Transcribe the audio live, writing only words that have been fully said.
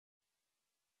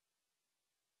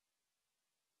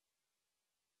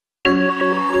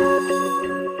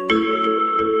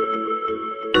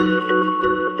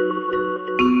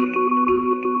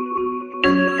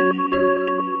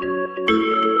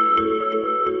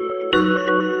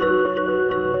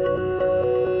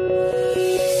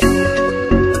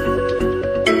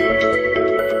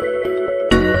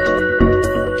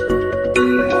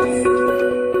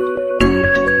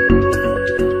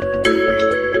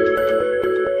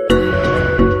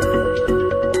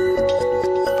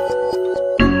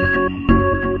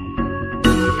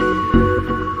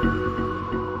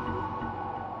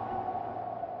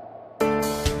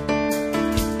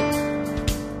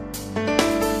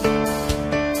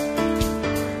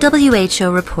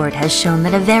WHO report has shown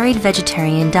that a varied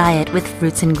vegetarian diet with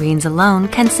fruits and greens alone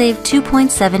can save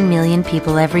 2.7 million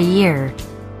people every year.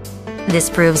 This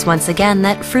proves once again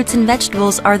that fruits and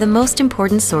vegetables are the most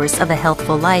important source of a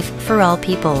healthful life for all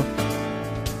people.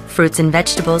 Fruits and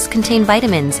vegetables contain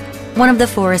vitamins, one of the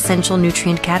 4 essential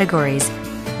nutrient categories,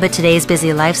 but today's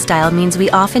busy lifestyle means we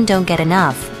often don't get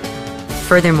enough.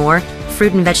 Furthermore,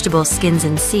 fruit and vegetable skins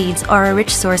and seeds are a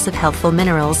rich source of healthful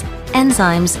minerals,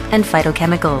 enzymes, and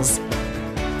phytochemicals.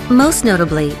 Most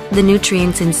notably, the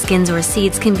nutrients in skins or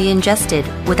seeds can be ingested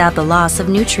without the loss of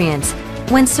nutrients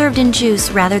when served in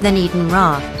juice rather than eaten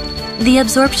raw. The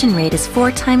absorption rate is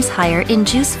 4 times higher in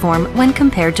juice form when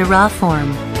compared to raw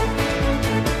form.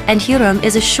 And Hurom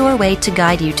is a sure way to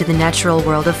guide you to the natural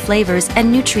world of flavors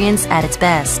and nutrients at its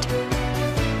best.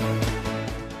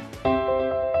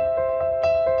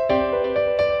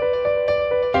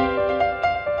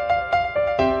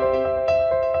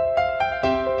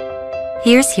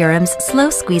 Here's Hurom's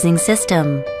slow squeezing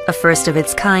system, a first of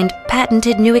its kind,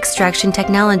 patented new extraction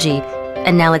technology,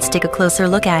 and now let's take a closer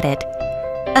look at it.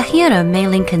 A Hurom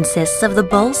mainly consists of the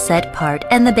bowl set part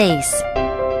and the base.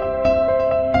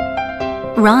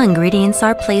 Raw ingredients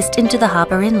are placed into the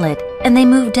hopper inlet, and they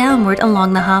move downward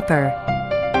along the hopper.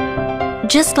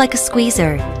 Just like a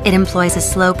squeezer, it employs a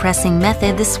slow pressing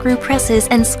method. The screw presses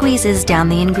and squeezes down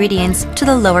the ingredients to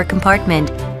the lower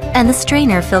compartment, and the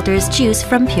strainer filters juice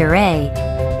from puree.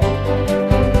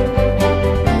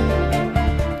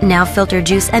 Now filtered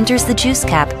juice enters the juice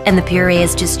cap and the puree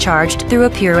is discharged through a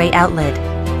puree outlet.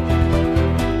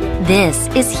 This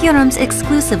is Hurom's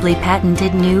exclusively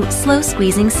patented new slow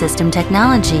squeezing system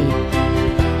technology.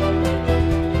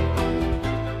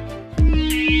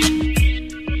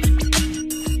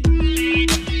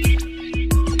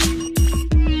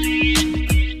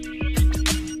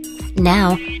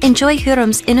 Now, enjoy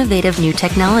Hurom's innovative new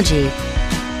technology.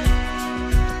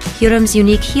 Hurom's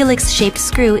unique helix-shaped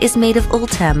screw is made of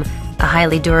ultem, a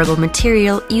highly durable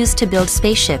material used to build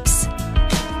spaceships.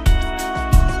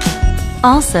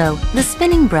 Also, the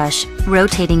spinning brush,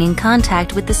 rotating in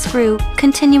contact with the screw,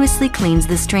 continuously cleans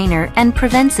the strainer and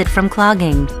prevents it from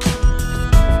clogging,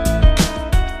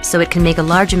 so it can make a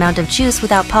large amount of juice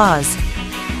without pause.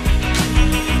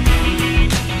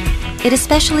 It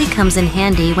especially comes in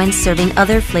handy when serving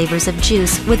other flavors of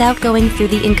juice without going through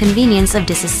the inconvenience of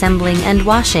disassembling and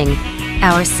washing.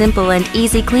 Our simple and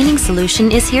easy cleaning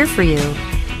solution is here for you.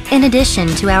 In addition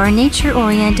to our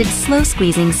nature-oriented slow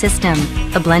squeezing system,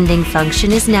 a blending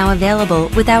function is now available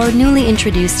with our newly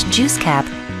introduced juice cap,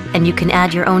 and you can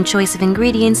add your own choice of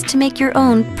ingredients to make your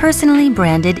own personally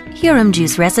branded Hurom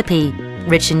juice recipe.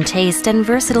 Rich in taste and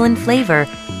versatile in flavor,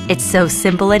 it's so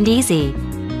simple and easy.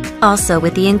 Also,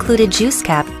 with the included juice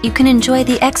cap, you can enjoy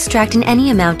the extract in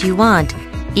any amount you want.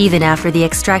 Even after the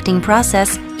extracting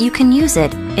process, you can use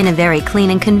it in a very clean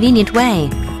and convenient way.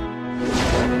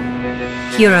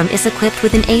 Hurom is equipped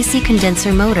with an AC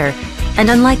condenser motor, and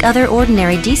unlike other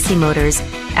ordinary DC motors,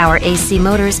 our AC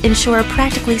motors ensure a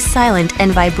practically silent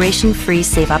and vibration-free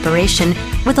safe operation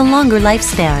with a longer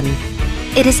lifespan.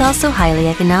 It is also highly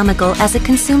economical as it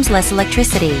consumes less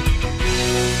electricity.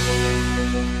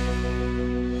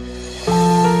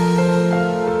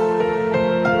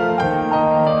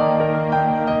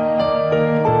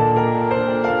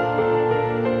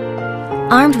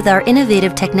 Armed with our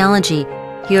innovative technology,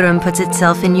 Hurom puts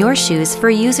itself in your shoes for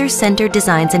user-centered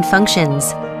designs and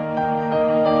functions.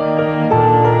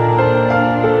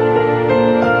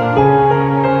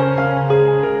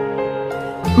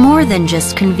 More than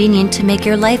just convenient to make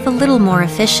your life a little more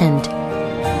efficient.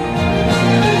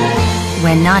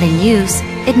 When not in use,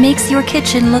 it makes your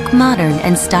kitchen look modern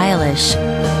and stylish.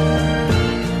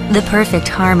 The perfect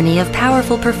harmony of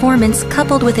powerful performance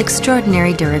coupled with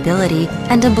extraordinary durability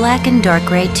and a black and dark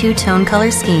gray two-tone color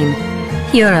scheme.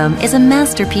 Hurom is a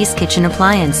masterpiece kitchen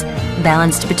appliance,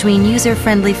 balanced between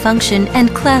user-friendly function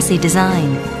and classy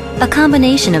design. A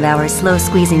combination of our slow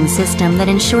squeezing system that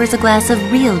ensures a glass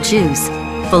of real juice,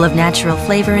 full of natural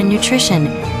flavor and nutrition,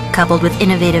 coupled with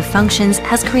innovative functions,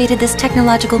 has created this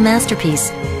technological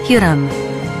masterpiece, Hurom.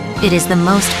 It is the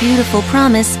most beautiful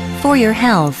promise for your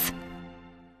health.